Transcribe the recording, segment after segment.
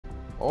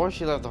Or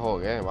she left the whole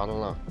game. I don't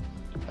know.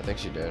 I think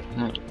she did.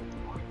 Hmm.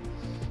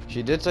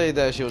 She did say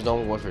that she was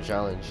done with her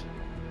challenge.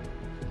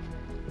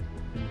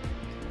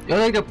 You're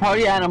like the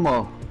party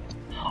animal.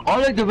 Oh,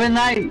 like the red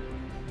knight.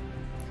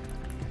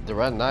 The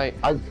Red Knight.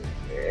 In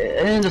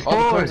the Oh, the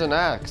store. Crimson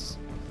Axe.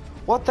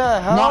 What the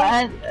hell? No,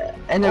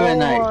 and the red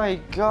knight. Oh my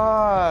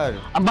god.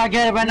 I'm about to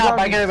get it right now.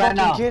 About to get it right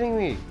now. You're kidding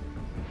me.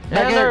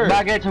 About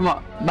to get it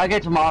tomorrow. About to get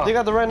it tomorrow. They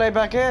got the Red Knight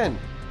back in.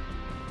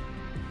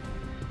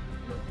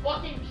 You're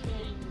fucking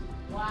kidding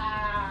me.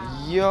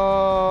 Wow.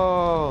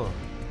 Yo.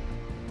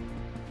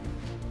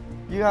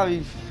 You gotta be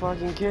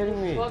fucking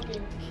kidding me. You're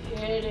fucking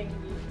kidding me,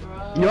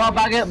 bro. Yo,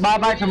 about to get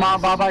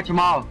buy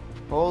tomorrow.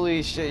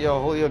 Holy shit,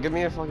 yo, Julio, give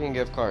me a fucking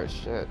gift card.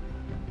 Shit.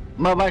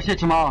 I'm about to shit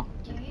tomorrow.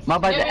 I'm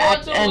about to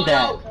act and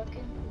that.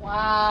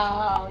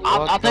 Wow.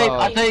 I'll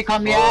tell you,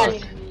 come the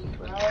ass.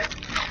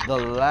 The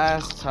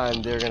last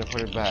time they're gonna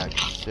put it back.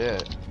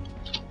 Shit.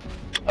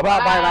 I'm about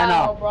to buy it right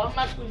now. Bro, I'm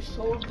actually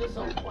so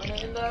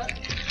disappointed in that.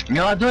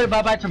 Yo, I'll do it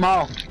buy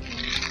tomorrow.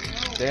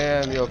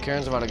 Damn, yo,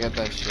 Karen's about to get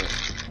that shit.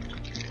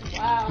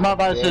 Wow. I'm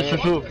about to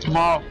shit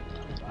tomorrow.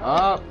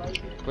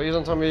 Please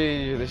don't tell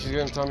me that she's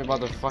gonna tell me about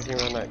the fucking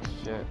Red Knight.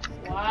 Shit.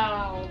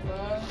 Wow,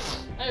 bro.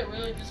 I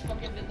really just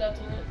fucking did that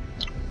to it.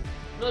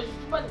 Really,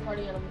 just buy the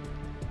party animal.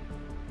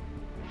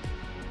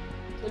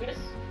 Look at this.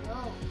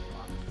 No.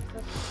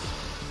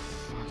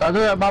 I'll do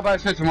it buy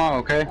shit tomorrow,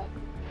 okay?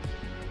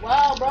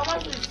 Wow, bro, I'm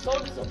actually so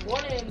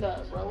disappointed in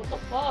that, bro. What the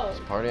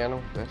fuck? Party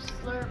animal, bitch.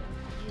 Slurp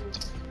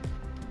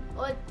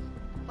you.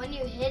 When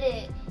you hit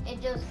it,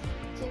 it just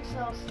takes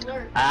out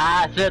slurp.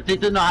 Ah, shit,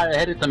 you know how to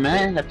hit it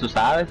también, ya tú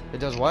sabes. It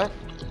does what?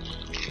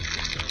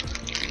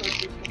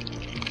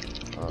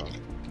 Oh.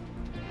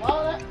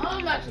 Wow,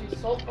 I'm actually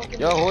so fucking.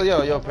 Yo,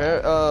 Julio, yo,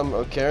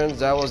 Karen's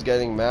dad was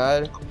getting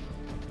mad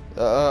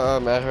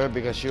at her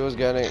because she was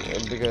getting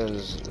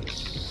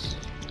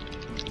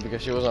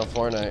because she was on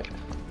Fortnite.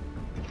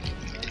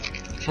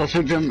 So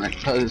she'll get back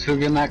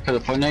to the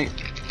Fortnite.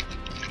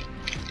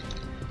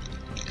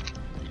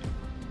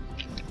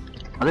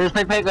 I think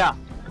it's playground.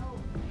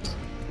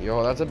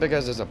 Yo, that's a big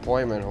ass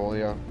disappointment,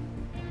 Julio.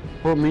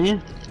 For me?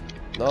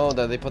 No,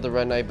 that they put the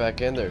Red Knight back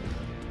in there.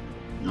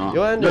 No.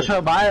 Yo, Ender. Yo, should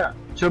I buy it?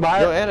 Should I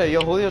buy Yo, it? Anna,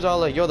 yo, Julio's all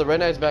like, yo, the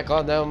Red Knight's back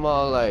on. Then I'm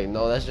all like,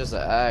 no, that's just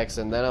an axe.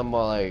 And then I'm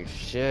all like,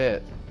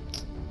 shit.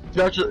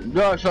 Yo,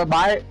 should I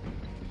buy it?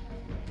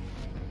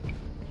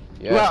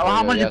 Yes, Well, Julio,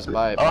 how much yes, you-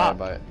 buy it,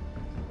 buy it.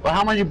 Well,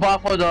 how much you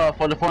bought for the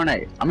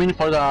Fortnite? I mean,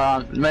 for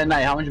the Red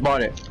Knight, how much you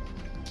bought it?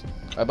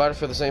 I bought it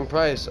for the same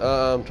price,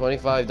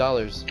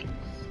 $25.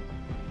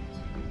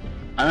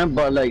 I mean,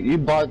 but like, you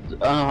bought,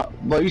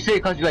 but you say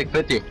it cost you like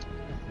 50.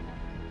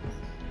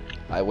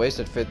 I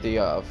wasted 50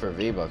 for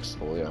V-Bucks,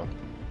 Julio.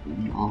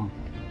 Oh.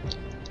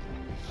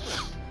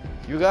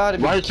 You gotta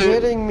be Why is it-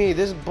 kidding me,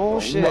 this is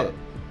bullshit.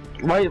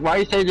 Why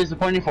you say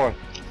disappointing for?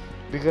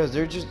 Because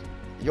they're just,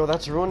 yo,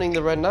 that's ruining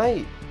the Red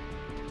Knight.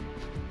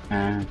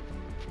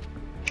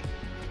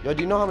 Yo,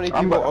 do you know how many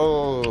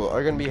people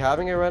are gonna be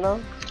having it right now?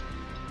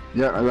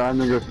 Yeah, I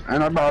niggas,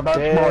 and I'm about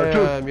tomorrow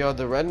too. Damn, yo,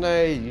 the Red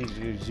Knight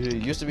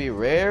used to be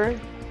rare.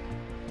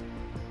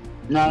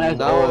 No, that's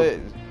Now old.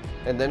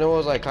 and then it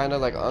was like kind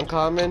of like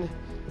uncommon,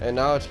 and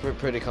now it's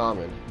pretty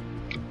common.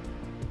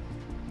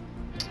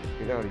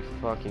 You gotta be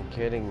fucking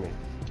kidding me.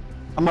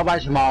 I'm gonna buy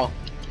tomorrow.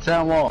 Say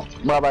I won't.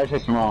 I'm gonna buy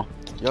shit tomorrow.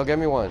 Yo, get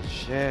me one.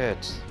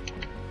 Shit.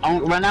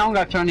 Right now I don't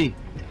got 20.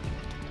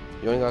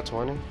 You only got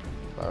 20?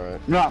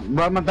 Alright. No,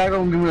 but my bag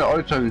won't give me the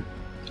other 20.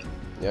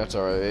 Yeah, it's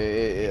alright.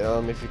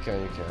 If you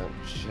can, you can.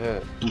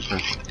 Shit.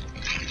 Okay.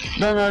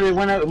 No,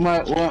 when I'm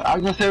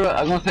gonna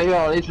say,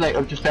 yo, it's like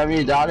up to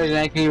 $70, and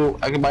I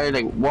can buy it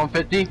like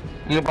 150.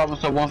 I can buy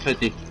myself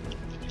 150.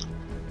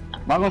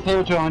 But I'm gonna save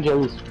it to 100 at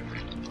least.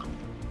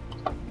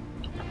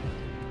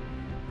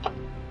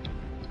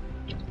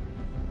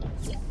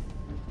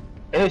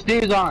 Hey,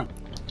 Steve's on.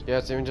 Yeah,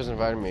 Steven just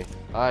invited me.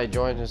 I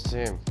joined his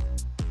team.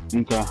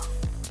 Okay.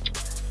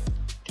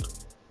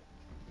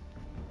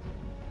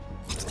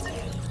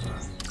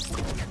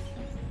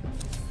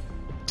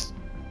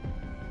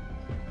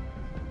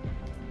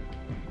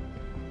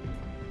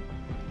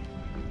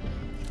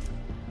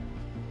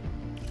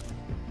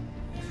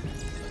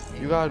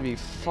 You gotta be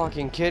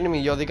fucking kidding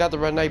me. Yo, they got the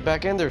Red Knight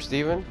back in there,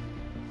 Steven.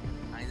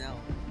 I know.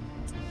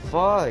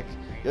 Fuck.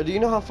 Yo, do you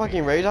know how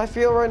fucking rage I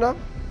feel right now?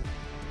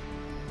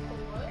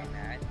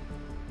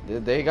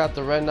 They got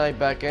the Red Knight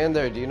back in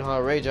there. Do you know how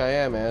rage I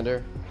am,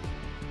 Ander?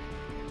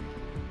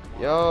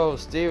 Yo,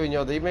 Steven,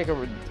 yo, they make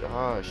a...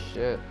 Oh,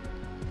 shit.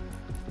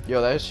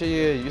 Yo, that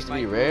shit used to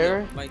be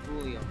rare? By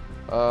Julio.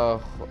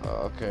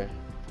 Okay.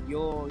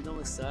 Yo, you know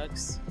what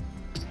sucks?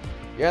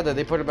 Yeah,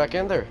 they put it back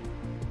in there.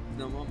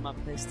 No, my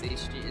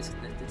PlayStation is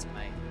connected to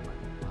my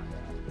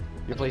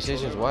Your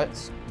PlayStation's what?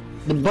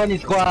 The Bunny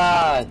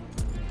Squad.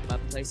 My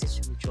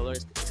PlayStation controller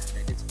is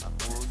connected to my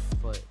phone,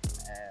 but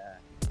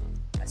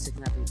I still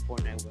can play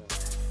Fortnite with it.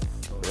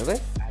 So Really?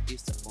 I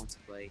used the phone to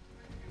play.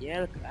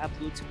 Yeah, look, I have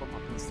Bluetooth on my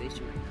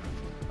PlayStation right now.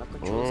 My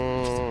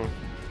controller.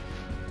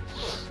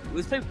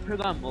 Let's play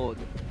program mode.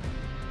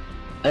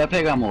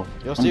 pegamos.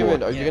 Yo, I'm Steven,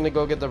 bored. are you gonna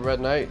go get the red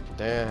knight?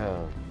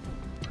 Damn.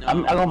 No,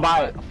 I'm gonna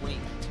buy it. I'm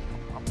waiting.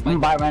 I'm gonna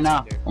buy it right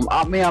now.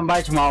 I'm buy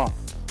it tomorrow.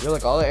 Yo,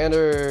 like all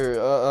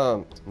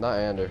not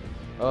Ander.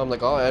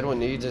 Like all Edwin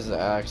needs is the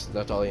axe.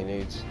 That's all he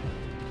needs.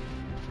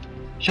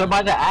 Should I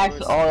buy the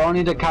axe or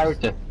only the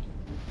character?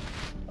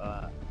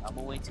 I'm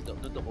gonna wait to do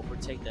the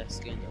overtake that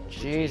skin.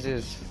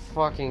 Jesus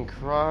fucking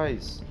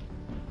Christ.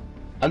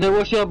 And then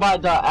what should I buy,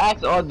 the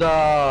axe or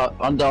the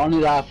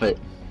only the outfit?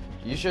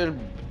 You should,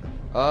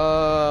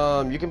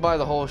 you can buy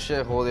the whole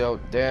shit, Julio.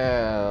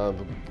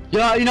 Damn.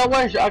 Yo, you know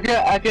what? I can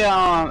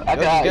Yo,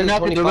 just get you know, a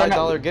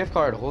 $25 gift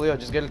card, Julio.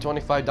 Just get a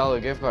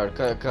 $25 gift card,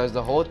 cause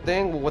the whole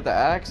thing with the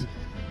axe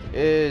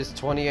is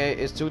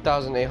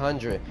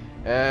 2,800,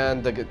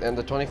 and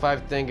the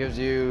 25 thing gives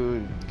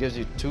you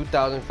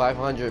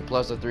 2,500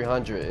 plus the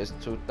 300 is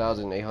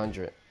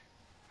 2,800.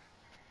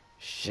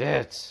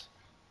 Shit.